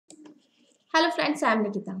Hello friends, I am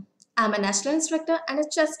Nikita. I am a national instructor and a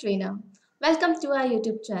chess trainer. Welcome to our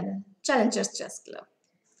YouTube channel, Challengers Chess Club.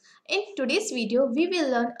 In today's video, we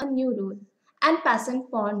will learn a new rule, en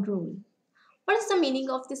passant pawn rule. What is the meaning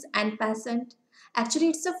of this en passant? Actually,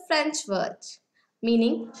 it's a French word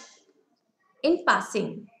meaning in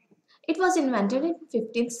passing. It was invented in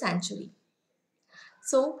 15th century.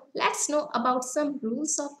 So let's know about some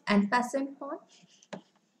rules of en passant pawn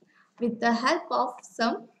with the help of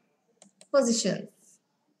some positions.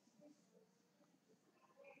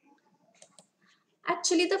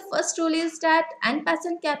 Actually, the first rule is that en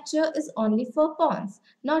passant capture is only for pawns,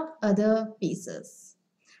 not other pieces.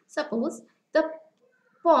 Suppose the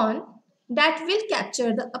pawn that will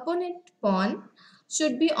capture the opponent pawn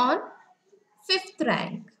should be on 5th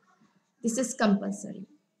rank. This is compulsory.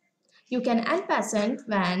 You can en passant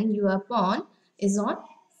when your pawn is on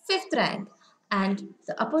 5th rank and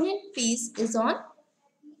the opponent piece is on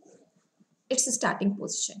its starting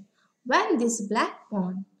position. When this black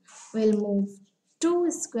pawn will move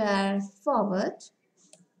 2 square forward,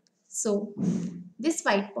 so this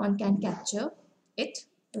white pawn can capture it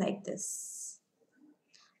like this.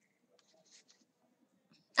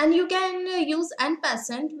 And you can use en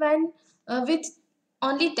passant when with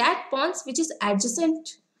only that pawns which is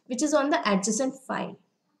adjacent, which is on the adjacent file.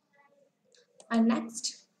 Our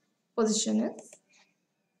next position is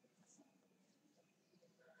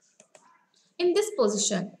in this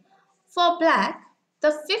position. For black, the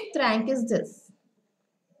 5th rank is this.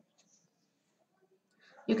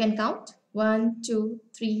 You can count 1, 2,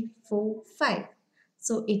 3, 4, 5.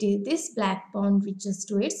 So it is this black pawn reaches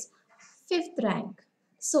to its 5th rank.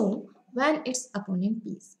 So when its opponent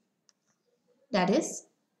piece, that is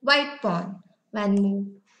white pawn, when move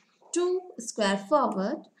 2 square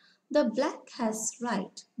forward, the black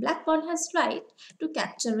pawn has right to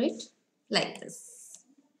capture it like this.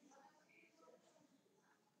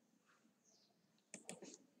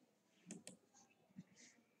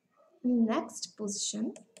 Next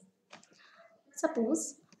position,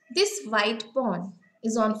 suppose this white pawn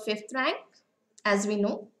is on 5th rank, as we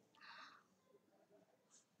know.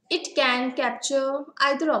 It can capture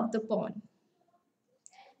either of the pawn,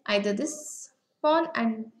 either this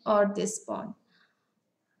pawn or this pawn,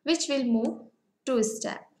 which will move 2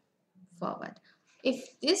 step forward.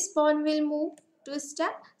 If this pawn will move 2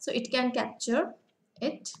 step, so it can capture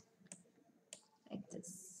it like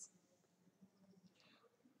this.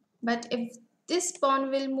 But if this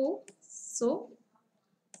pawn will move, so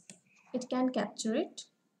it can capture it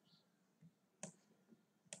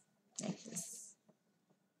like this.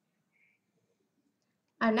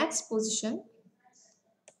 Our next position,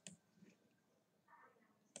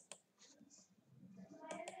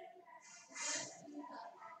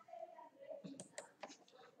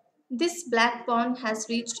 this black pawn has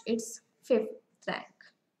reached its 5th rank.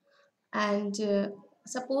 And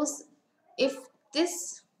suppose if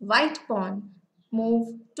this white pawn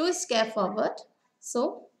move 2 square forward,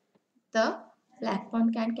 so the black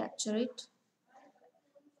pawn can capture it.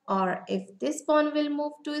 Or if this pawn will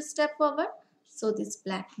move 2 step forward, so this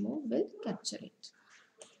black move will capture it.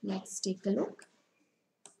 Let's take a look.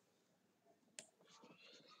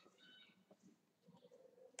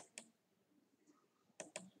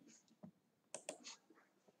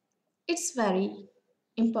 It's very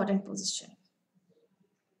important position.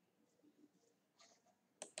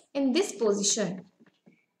 In this position,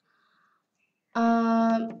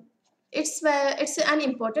 it's an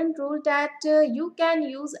important rule that you can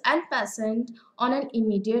use en passant on an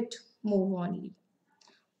immediate move only.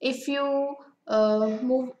 If you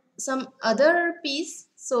move some other piece,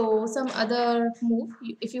 so some other move,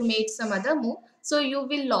 if you made some other move, so you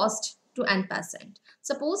will lost to en passant.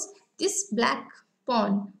 Suppose this black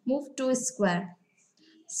pawn moved to a square,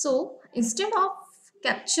 so instead of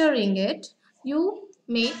capturing it, you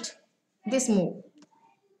made this move,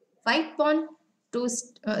 white pawn to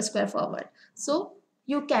square forward. So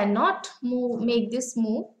you cannot make this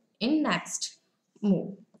move in next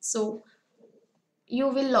move. So you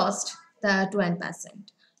will lost the to en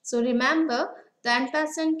passant. So remember, the en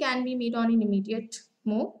passant can be made on an immediate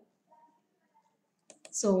move.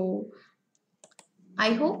 So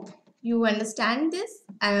I hope you understand this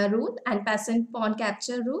rule, en passant pawn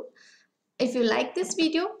capture rule. If you like this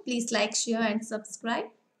video, please like, share and subscribe.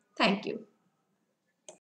 Thank you.